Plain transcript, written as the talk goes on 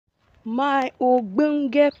My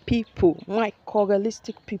ogbonge people, my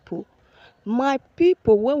correalistic people, my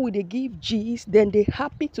people, when we dey give gist, then they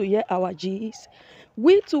happy to hear our gist.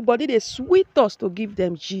 We too body they sweet us to give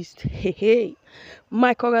them gist. Hey, hey.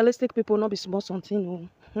 My correalistic people not be small something.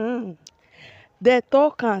 No. They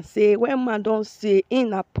talk and say when man don't say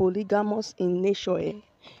in a polygamous in nature,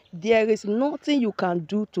 there is nothing you can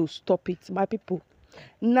do to stop it, my people.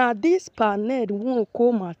 Now this panel won't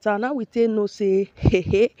come matter. Now we take no say hey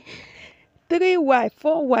hey. 3 wife,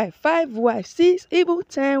 4 wife, 5 wife, 6, even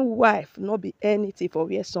 10 wife, no be anything for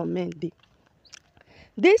where some men dey.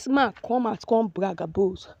 This man come out come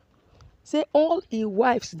bragabos. Say all his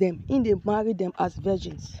wives them, in dey marry them as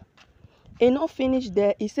virgins. He not finish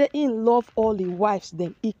there. He say he love all his wives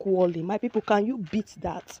them equally. My people, can you beat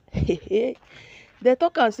that? They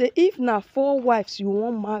talk and say if na 4 wives you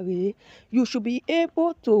want marry, you should be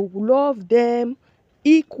able to love them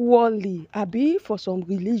equally. Abi for some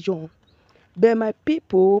religion. But my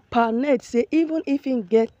people, Panet say even if he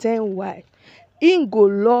get 10 wives, he go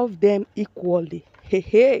love them equally.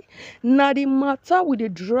 Hey. Now the matter with the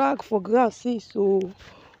drag for ground see so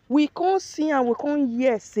we can't see and we can't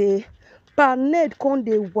hear say Panet con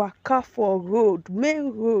dey waka for road,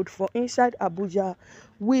 main road for inside Abuja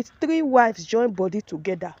with 3 wives join body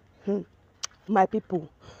together. My people,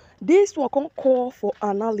 this one can call for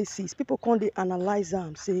analysis. People can dey analyze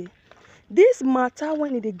am say this matter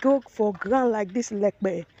when it dey go for ground like this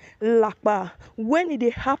lakpa, when it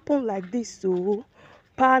dey happen like this so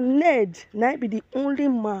Paned na be the only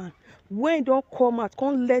man when don come out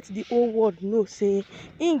come let the whole world know say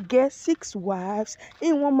he get 6 wives,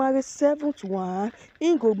 he wan marry 7th one,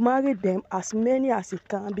 he go marry them as many as he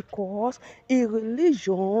can because his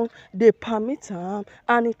religion dey permit am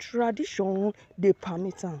and his tradition dey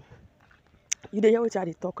permit am. You dey hear wetin I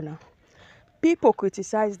dey talk now? People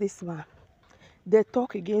criticize this man. They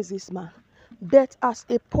talk against this man. But as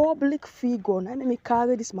a public figure, now let me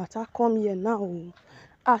carry this matter come here now.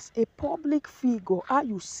 As a public figure, how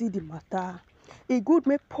you see the matter? It good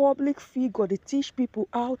make public figure they teach people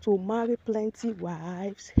how to marry plenty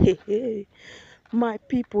wives. Hey. My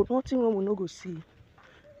people, nothing wrong we no go see.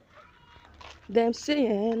 Them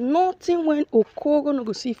say nothing when Okoro no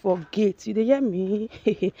go see for gate. You dey hear me?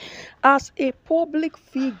 As a public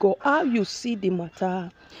figure, how you see the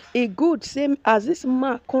matter? A good same as this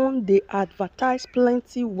man come they advertise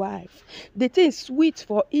plenty wife. The thing sweet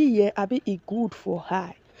for ear, abi it good for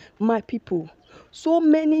her. My people, so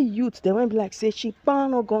many youths they won't be like say she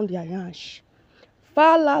pan no gun their yansh.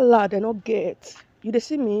 Falala they not get. You dey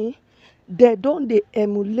see me? They don't they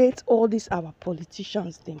emulate all these our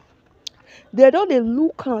politicians them. They don't they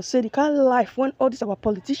look and say the kind of life when all these our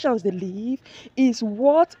politicians they live is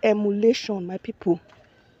what emulation, my people.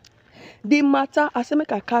 The matter I say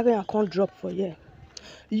make I carry and can't drop for you.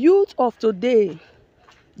 Youth of today,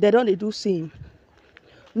 they don't they do same.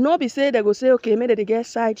 No be say they go say okay, maybe they get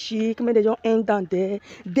side chick, maybe they don't end down there.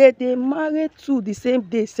 They marry to the same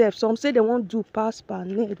day self. Some say they won't do pass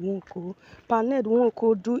Paned Nwoko. Paned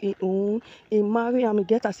Nwoko do it own. He marry and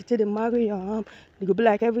get as they marry him. They go be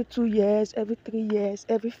like every 2 years, every 3 years,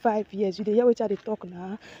 every 5 years. You dey hear what they talk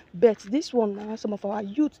now. But this one now, some of our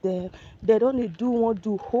youth there, they don't do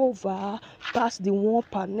over pass the one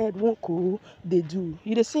Paned Nwoko they do.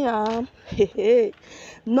 You dey see hey.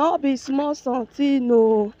 No be small something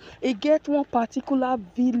no. It get one particular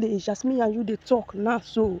village as me and you they talk now.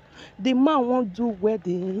 So the man won't do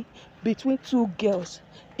wedding between 2 girls.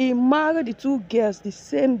 He married the 2 girls the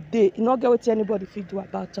same day. He not get what anybody fit do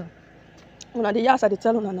about her. Una the yes I dey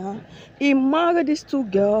tell una now. He married these 2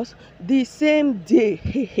 girls the same day.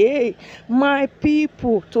 Hey. My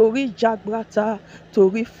people, Tori Jagbrata,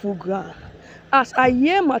 Tori Fugra. As I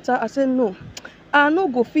hear matter, I say no. I no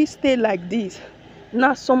go fit stay like this.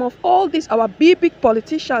 Now some of all these our big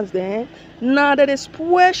politicians then, now that is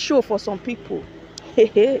spoil show for some people.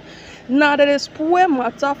 Now that is spoil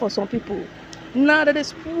matter for some people. Now that is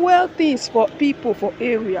spoil things for people for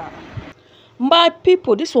area. My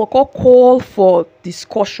people, this will call for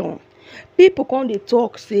discussion. People come they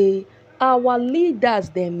talk say our leaders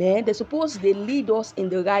them they suppose they lead us in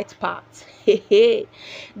the right path.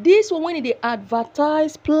 This one when they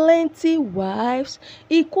advertise plenty wives,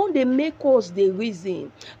 it can they make us the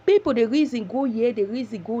reason. People the reason go here, the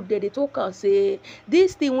reason go there. They talk and say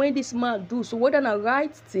this thing when this man do, so whether the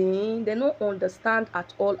right thing, they don't understand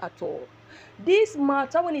at all. This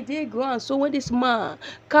matter when it dey ground, so when this man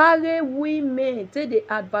carry women say they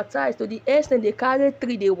advertise to the extent they carry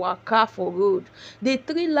 3 they waka for road. The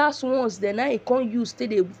 3 last ones then now he can't use till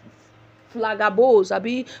they flagabos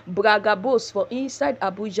abi bragabos for inside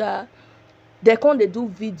Abuja. They can't they do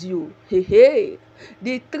video. Hey.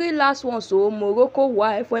 The three last ones, so Morroco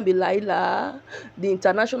wife when be Laila, the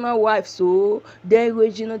international wife, so then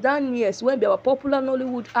Regina Tèars when be our popular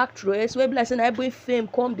Nollywood actress, when be like saying I bring fame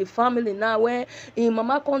come the family now, when in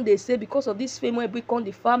mama come they say because of this fame when bring come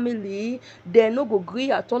the family, they no go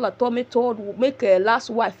gree at all method make a last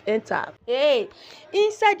wife enter. Hey,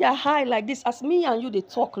 inside your eye like this, as me and you they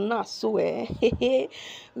talk now, so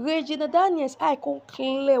Regina Tèars I come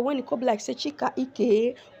clear when it come like say Chika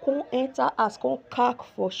Ike come enter as come cack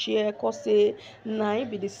for share cause say na im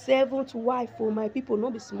be the seventh wife for my people, no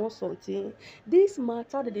be small something. This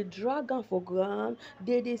matter that they drag am for ground,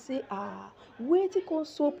 they say wetin come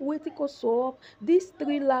sup this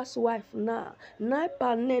three last wife now na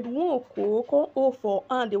paned Nwoko come hold for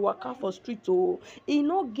hand dey waka for street o. E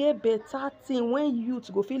no get better thing when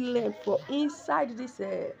youth go fit learn for inside this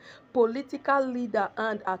political leader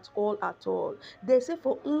hand at all. They say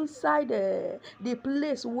for inside the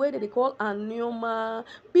place wey they call Anioma,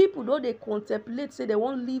 people don dey contemplate say they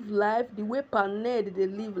wan live life the way paned dey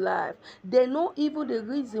live life. They no even the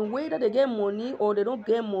reason whether they get money or they don't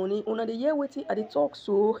get money. Una dey hear wetin I dey talk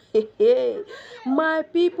so. My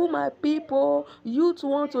people, youth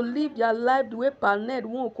want to live their life the way paned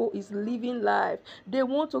Nwoko is living life. They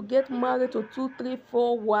want to get married to 2, 3,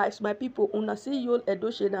 4 wives. My people, una see Yul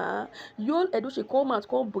Edochie na. Yul Edochie come out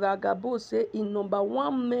come bragabo say in number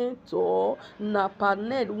 1 mentor na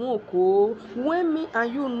paned Nwoko. When me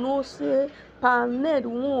and you know say paned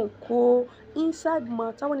Nwoko inside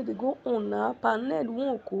matter when they go on na paned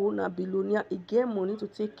Nwoko na billionaire, e get money to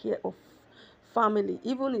take care of family.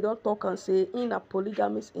 Even he don't talk and say in a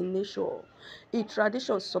polygamist in nature. E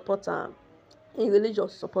tradition support am, e religion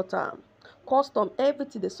support am, custom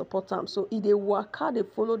everything they support am. So e dey waka dey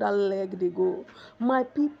follow that leg they go. My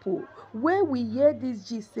people, when we hear this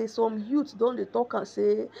gist say some youth don dey talk and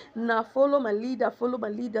say na follow my leader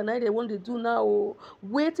na they want to do now o.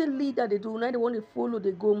 Wetin leader they do na they want to follow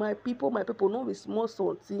they go. My people no be small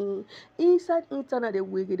something. Inside internet they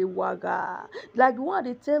wege dey waga like the one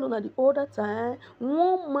they tell una the other time.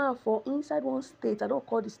 One man for inside one state, I don't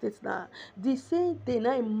call the state now, the same day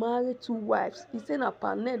na he married 2 wives. He say na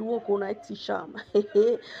paned Nwoko na teach am.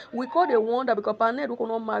 We call the wonder because paned Nwoko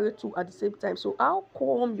not marry 2 at the same time. So how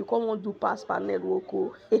come you come on do pass paned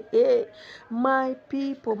Nwoko? My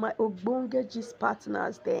people, my ogbonge gist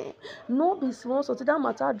partners them, no be small so that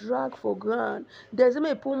matter drag for ground. There's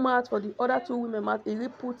a put mouth for the other 2 women mouth, he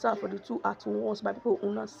put out for the 2 at once. My people,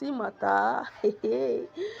 una see matter.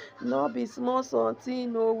 No be small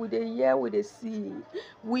something. No, we dey hear, we dey see.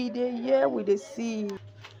 We dey hear, we dey see.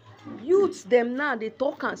 Youths them now they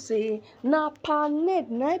talk and say na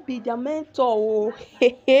paned na be their mentor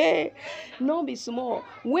oh. No be small.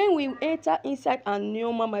 When we enter inside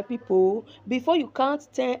Anioma, my people, before you count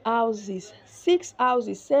 10 houses, 6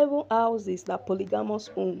 houses, 7 houses, na polygamous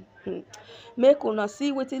home. Make una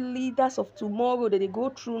see wetin leaders of tomorrow that they go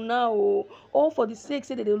through now oh. All for the sake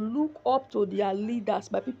say that they look up to their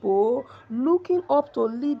leaders. My people, looking up to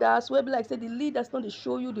leaders wey be like say the leaders no dey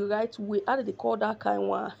show you the right way. How do they call that kind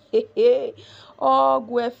one? Oh,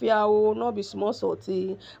 gwefia oh, no be small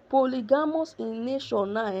sorty. Polygamous in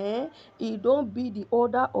nation now, e don't be the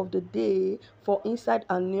order of the day for inside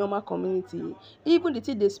Anioma community. Even the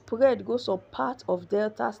thing they spread go some part of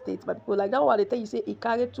Delta State. But people like that one they tell you say he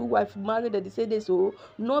carry 2 wives married, they say this oh,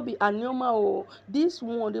 no be Anioma oh. This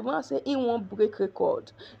one, the man say he won't break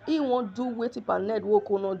record. He won't do wetin paned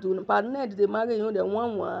Nwoko not do. Paned they marry you know the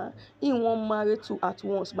one, he won't marry 2 at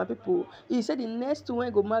once. My people, he said the next 2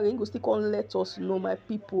 when go marry, he go still come let us know. My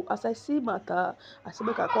people, as I see matter, I say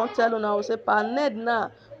make I can't tell you now. I say paned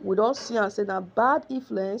now. We don't see and say that bad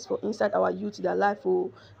influence for inside our youth their life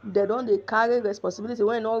oh. They don't they carry responsibility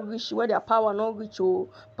when not reach, where their power not reach oh.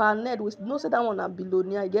 Paned we no say that one a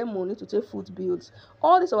billionaire, get money to take food bills.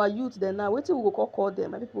 All this our youth then now wait till we go call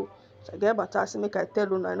them. My people, so I get better say make I tell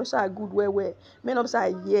you now. I know say I good where may not say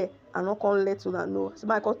I hear and not come let you know. So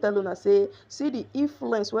I can tell you say see the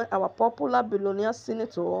influence when our popular billionaire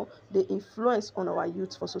senator they influence on our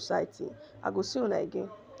youth for society. I go see you again.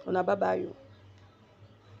 Bye bye you.